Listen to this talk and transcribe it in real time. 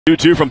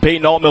2-2 from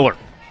Peyton Altmiller.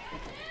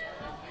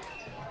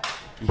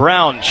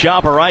 Brown,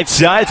 chopper right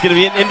side. It's going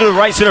to be into the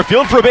right center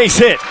field for a base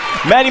hit.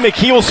 Maddie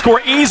McKee will score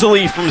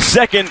easily from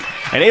second,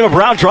 and Ava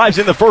Brown drives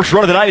in the first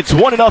run of the night. It's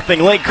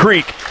 1-0 Lake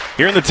Creek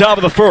here in the top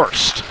of the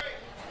first.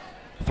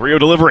 3-0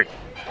 delivery.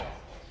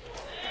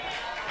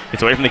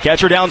 It's away from the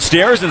catcher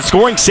downstairs, and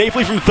scoring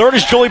safely from third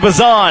is Jolie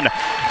Bazan.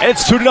 And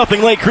it's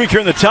 2-0 Lake Creek here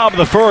in the top of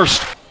the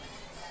first.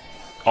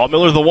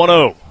 Altmiller the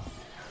 1-0.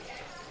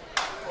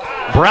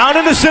 Brown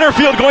into center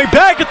field, going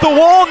back at the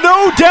wall,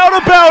 no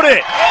doubt about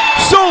it.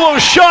 Solo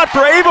shot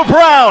for Ava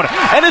Brown,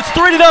 and it's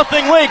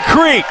 3-0 Lake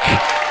Creek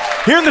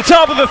here in the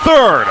top of the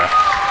third.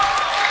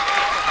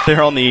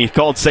 There on the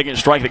called second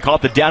strike that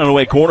caught the down and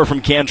away corner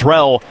from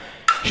Cantrell.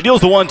 She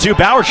deals the 1-2.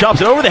 Bauer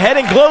chops it over the head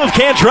and glove of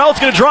Cantrell.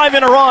 It's going to drive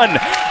in a run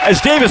as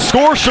Davis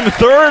scores from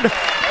third,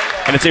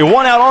 and it's a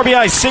one-out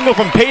RBI single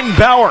from Peyton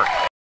Bauer.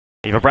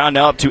 Ava Brown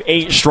now up to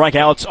 8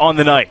 strikeouts on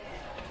the night.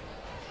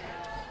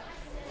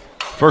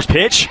 First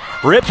pitch,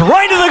 ripped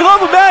right into the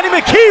glove of Maddie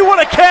McKee.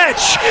 What a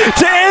catch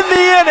to end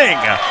the inning.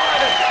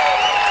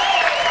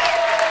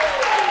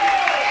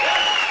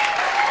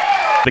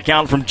 The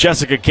count from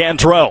Jessica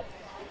Cantrell.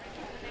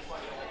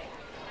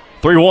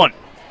 3-1.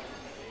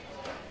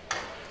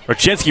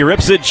 Rachinski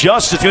rips it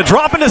just. It's going to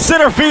drop into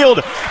center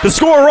field to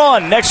score a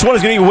run. Next one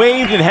is going to be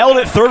waved and held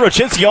at third.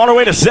 Rachinski on her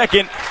way to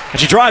second, and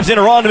she drives in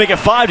a run to make it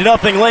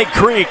 5-0 Lake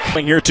Creek.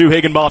 Here to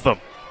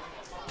Higginbotham.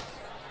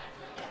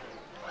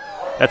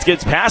 That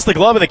gets past the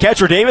glove of the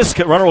catcher Davis.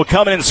 Runner will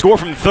come in and score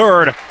from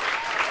third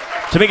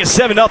to make it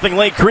 7-0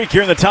 Lake Creek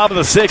here in the top of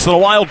the sixth on a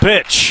wild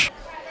pitch.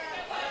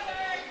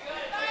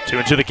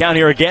 2-2 the count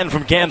here again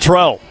from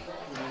Cantrell.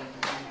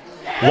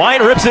 White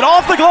rips it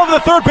off the glove of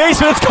the third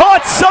baseman. It's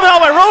caught somehow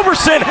by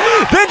Roberson.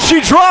 Then she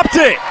dropped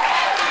it.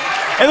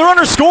 And the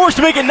runner scores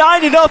to make it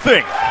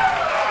 9-0.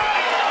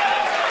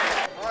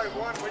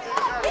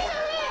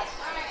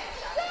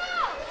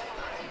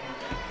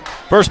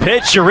 First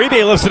pitch,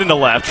 Uribe lifts it into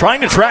left,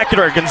 trying to track it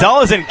are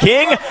Gonzalez and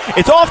King.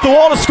 It's off the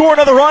wall to score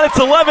another run. It's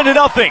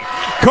 11-0.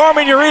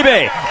 Carmen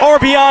Uribe,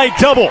 RBI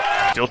double.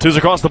 Still twos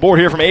across the board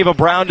here from Ava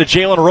Brown to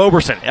Jalen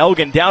Roberson.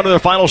 Elgin down to their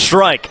final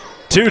strike.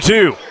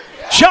 2-2.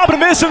 Chop and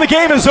miss, and the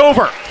game is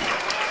over.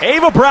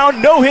 Ava Brown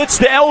no hits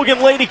the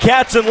Elgin Lady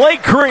Cats, and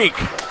Lake Creek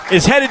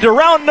is headed to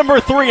round number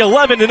 3,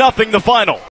 11-0 the final.